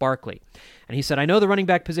Saquon Barkley. And he said, "I know the running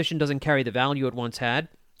back position doesn't carry the value it once had,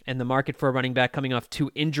 and the market for a running back coming off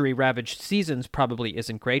 2 injury-ravaged seasons probably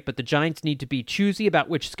isn't great, but the Giants need to be choosy about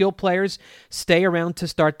which skill players stay around to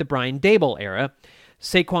start the Brian Daboll era.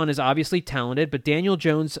 Saquon is obviously talented, but Daniel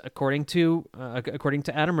Jones, according to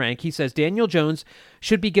Adam Rank, he says Daniel Jones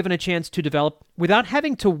should be given a chance to develop without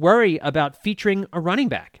having to worry about featuring a running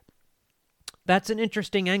back. That's an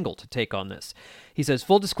interesting angle to take on this. He says,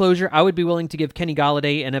 full disclosure, I would be willing to give Kenny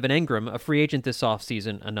Golladay and Evan Engram, a free agent this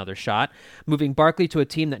offseason, another shot. Moving Barkley to a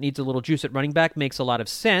team that needs a little juice at running back makes a lot of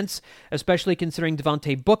sense, especially considering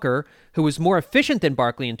Devontae Booker, who was more efficient than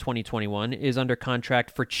Barkley in 2021, is under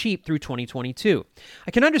contract for cheap through 2022.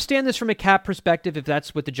 I can understand this from a cap perspective if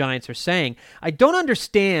that's what the Giants are saying. I don't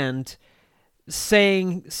understand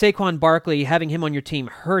saying Saquon Barkley, having him on your team,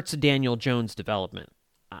 hurts Daniel Jones' development.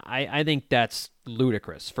 I think that's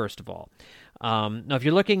ludicrous, first of all. Now, if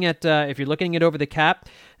you're looking at over the cap,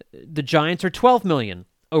 the Giants are $12 million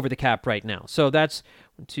over the cap right now. So that's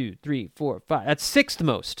 1, 2, 3, 4, 5. That's sixth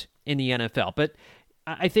most in the NFL. But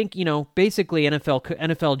I think, basically NFL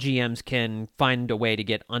GMs can find a way to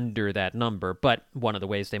get under that number. But one of the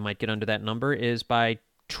ways they might get under that number is by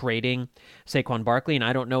trading Saquon Barkley, and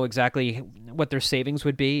I don't know exactly what their savings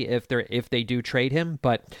would be if they do trade him,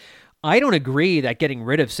 but I don't agree that getting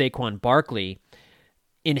rid of Saquon Barkley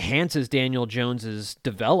enhances Daniel Jones's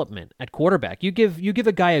development at quarterback. You give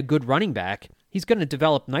a guy a good running back, he's going to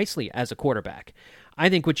develop nicely as a quarterback. I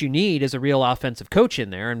think what you need is a real offensive coach in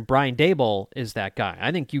there, and Brian Daboll is that guy.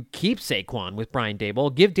 I think you keep Saquon with Brian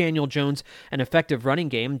Daboll, give Daniel Jones an effective running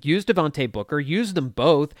game, use Devontae Booker, use them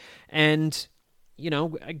both, and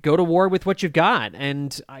go to war with what you've got.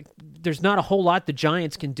 And there's not a whole lot the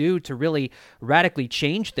Giants can do to really radically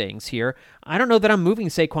change things here. I don't know that I'm moving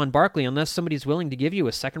Saquon Barkley unless somebody's willing to give you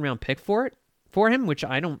a second-round pick for him, which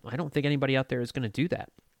I don't think anybody out there is going to do that.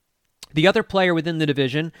 The other player within the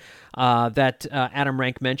division that Adam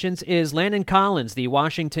Rank mentions is Landon Collins, the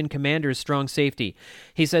Washington Commanders' strong safety.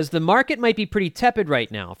 He says the market might be pretty tepid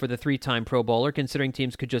right now for the three-time Pro Bowler, considering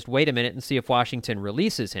teams could just wait a minute and see if Washington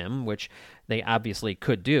releases him, which they obviously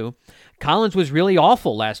could do. Collins was really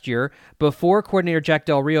awful last year before coordinator Jack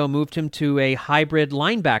Del Rio moved him to a hybrid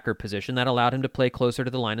linebacker position that allowed him to play closer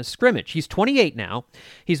to the line of scrimmage. He's 28 now.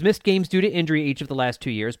 He's missed games due to injury each of the last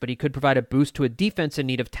 2 years, but he could provide a boost to a defense in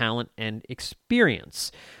need of talent and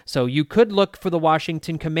experience. So you could look for the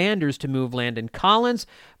Washington Commanders to move Landon Collins,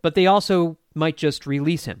 but they also might just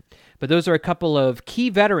release him. But those are a couple of key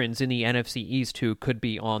veterans in the NFC East who could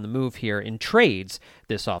be on the move here in trades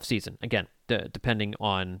this offseason. Again, depending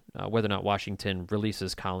on whether or not Washington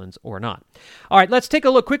releases Collins or not. All right, let's take a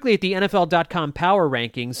look quickly at the NFL.com power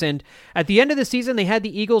rankings. And at the end of the season, they had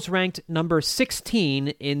the Eagles ranked number 16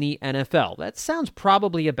 in the NFL. That sounds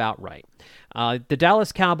probably about right. The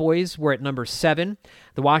Dallas Cowboys were at number 7.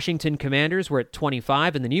 The Washington Commanders were at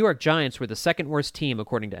 25. And the New York Giants were the second worst team,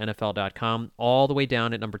 according to NFL.com, all the way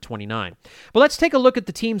down at number 29. But let's take a look at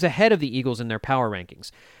the teams ahead of the Eagles in their power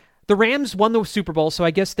rankings. The Rams won the Super Bowl, so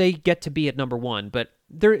I guess they get to be at number 1, but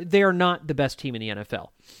they are not the best team in the NFL.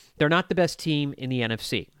 They're not the best team in the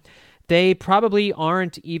NFC. They probably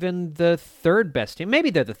aren't even the third best team. Maybe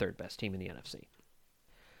they're the third best team in the NFC.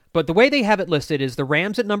 But the way they have it listed is the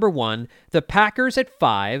Rams at number 1, the Packers at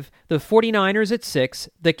 5, the 49ers at 6,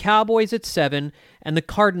 the Cowboys at 7, and the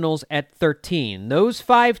Cardinals at 13. Those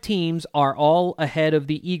 5 teams are all ahead of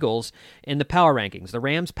the Eagles in the power rankings. The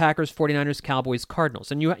Rams, Packers, 49ers, Cowboys,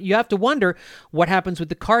 Cardinals. And you have to wonder what happens with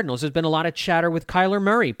the Cardinals. There's been a lot of chatter with Kyler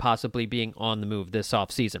Murray possibly being on the move this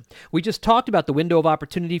offseason. We just talked about the window of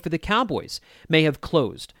opportunity for the Cowboys may have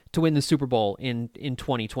closed to win the Super Bowl in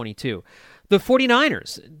 2022. The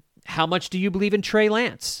 49ers, how much do you believe in Trey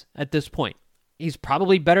Lance at this point? He's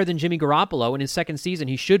probably better than Jimmy Garoppolo. In his second season,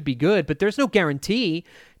 he should be good, but there's no guarantee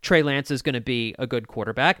Trey Lance is going to be a good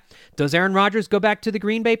quarterback. Does Aaron Rodgers go back to the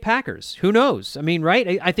Green Bay Packers? Who knows? I mean,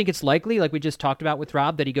 right? I think it's likely, like we just talked about with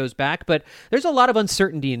Rob, that he goes back, but there's a lot of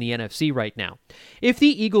uncertainty in the NFC right now. If the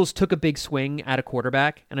Eagles took a big swing at a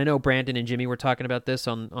quarterback, and I know Brandon and Jimmy were talking about this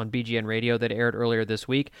on BGN Radio that aired earlier this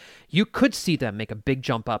week, you could see them make a big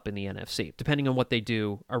jump up in the NFC, depending on what they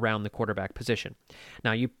do around the quarterback position.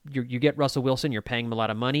 Now, you get Russell Wilson, you're paying him a lot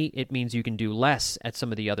of money. It means you can do less at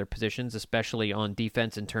some of the other positions, especially on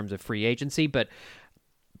defense in terms of free agency, but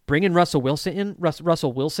bringing Russell Wilson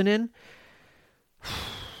in,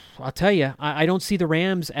 I'll tell you, I don't see the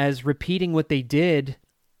Rams as repeating what they did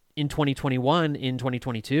in 2021 in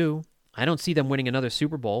 2022. I don't see them winning another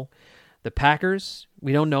Super Bowl. The Packers,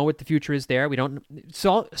 we don't know what the future is there. We don't.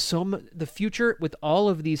 So the future with all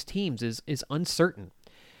of these teams is uncertain.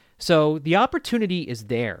 So the opportunity is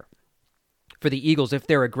there for the Eagles, if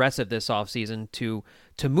they're aggressive this offseason, to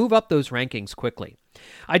move up those rankings quickly.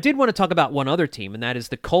 I did want to talk about one other team, and that is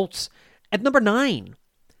the Colts at number 9.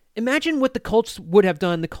 Imagine what the Colts would have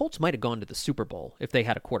done. The Colts might have gone to the Super Bowl if they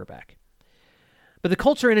had a quarterback. But the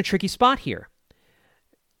Colts are in a tricky spot here.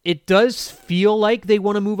 It does feel like they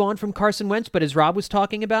want to move on from Carson Wentz, but as Rob was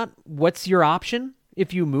talking about, what's your option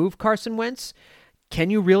if you move Carson Wentz? Can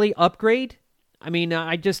you really upgrade? I mean,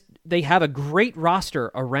 they have a great roster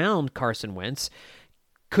around Carson Wentz.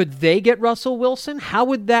 Could they get Russell Wilson? How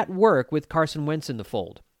would that work with Carson Wentz in the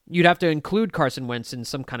fold? You'd have to include Carson Wentz in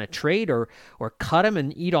some kind of trade or cut him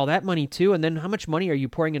and eat all that money too. And then how much money are you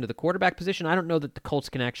pouring into the quarterback position? I don't know that the Colts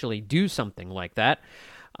can actually do something like that.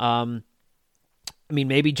 I mean,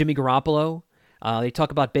 maybe Jimmy Garoppolo. They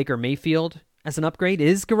talk about Baker Mayfield as an upgrade.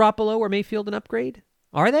 Is Garoppolo or Mayfield an upgrade?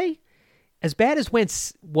 Are they? As bad as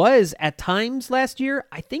Wentz was at times last year,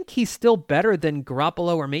 I think he's still better than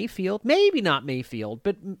Garoppolo or Mayfield. Maybe not Mayfield,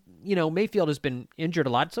 but, Mayfield has been injured a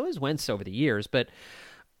lot. So has Wentz over the years. But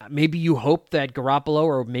maybe you hope that Garoppolo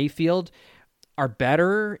or Mayfield are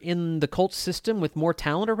better in the Colts system with more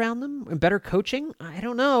talent around them and better coaching. I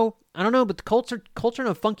don't know, but the Colts are in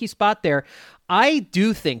a funky spot there. I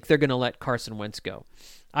do think they're going to let Carson Wentz go.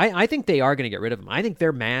 I think they are going to get rid of him. I think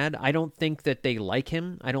they're mad. I don't think that they like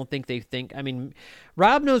him. I don't think they think,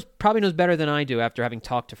 Rob probably knows better than I do after having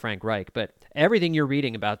talked to Frank Reich, but everything you're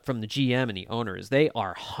reading about from the GM and the owners, they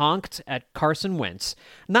are honked at Carson Wentz,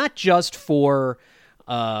 not just for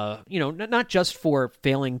not just for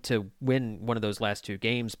failing to win one of those last two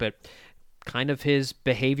games, but kind of his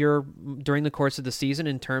behavior during the course of the season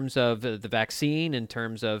in terms of the vaccine, in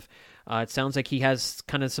terms of it sounds like he has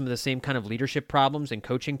kind of some of the same kind of leadership problems and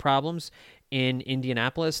coaching problems in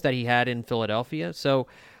Indianapolis that he had in Philadelphia. So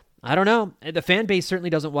I don't know. The fan base certainly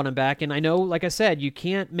doesn't want him back. And I know, like I said, you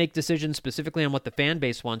can't make decisions specifically on what the fan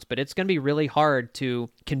base wants, but it's going to be really hard to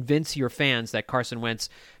convince your fans that Carson Wentz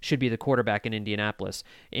should be the quarterback in Indianapolis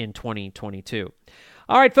in 2022.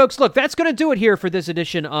 All right, folks, look, that's going to do it here for this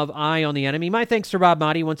edition of Eye on the Enemy. My thanks to Rob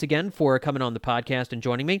Maaddi once again for coming on the podcast and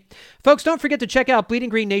joining me. Folks, don't forget to check out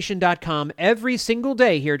bleedinggreennation.com every single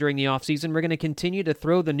day here during the offseason. We're going to continue to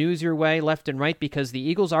throw the news your way left and right because the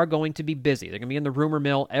Eagles are going to be busy. They're going to be in the rumor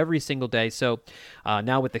mill every single day. So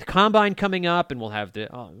now with the Combine coming up, and we'll have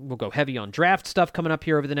we'll go heavy on draft stuff coming up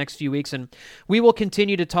here over the next few weeks, and we will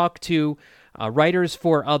continue to talk to writers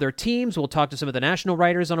for other teams. We'll talk to some of the national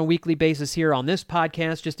writers on a weekly basis here on this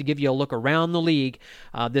podcast just to give you a look around the league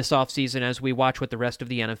this offseason as we watch what the rest of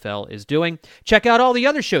the NFL is doing. Check out all the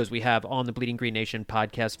other shows we have on the Bleeding Green Nation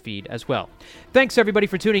podcast feed as well. Thanks, everybody,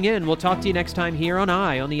 for tuning in. We'll talk to you next time here on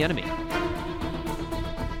Eye on the Enemy.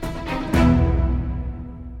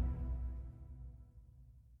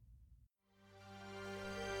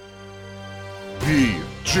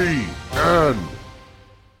 BGN.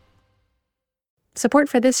 Support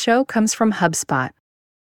for this show comes from HubSpot.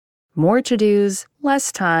 More to-dos,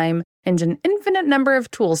 less time, and an infinite number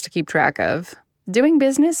of tools to keep track of. Doing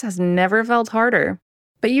business has never felt harder.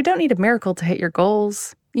 But you don't need a miracle to hit your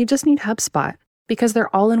goals. You just need HubSpot, because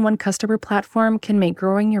their all-in-one customer platform can make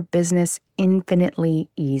growing your business infinitely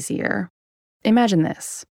easier. Imagine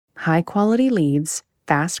this: high-quality leads,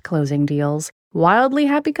 fast closing deals, wildly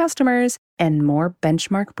happy customers, and more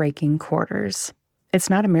benchmark-breaking quarters.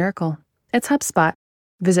 It's not a miracle. It's HubSpot.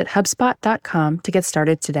 Visit HubSpot.com to get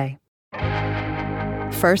started today.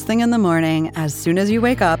 First thing in the morning, as soon as you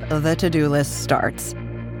wake up, the to-do list starts.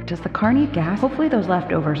 Does the car need gas? Hopefully those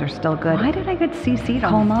leftovers are still good. Why did I get CC'd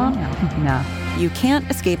on Mom? No. You can't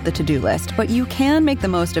escape the to-do list, but you can make the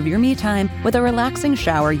most of your me time with a relaxing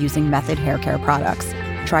shower using Method Hair Care products.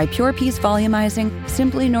 Try Pure Peace Volumizing,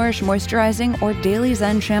 Simply Nourish Moisturizing, or Daily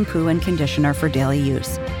Zen Shampoo and Conditioner for daily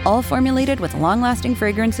use. All formulated with long-lasting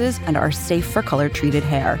fragrances and are safe for color-treated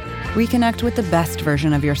hair. Reconnect with the best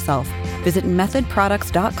version of yourself. Visit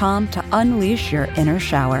methodproducts.com to unleash your inner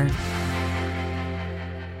shower.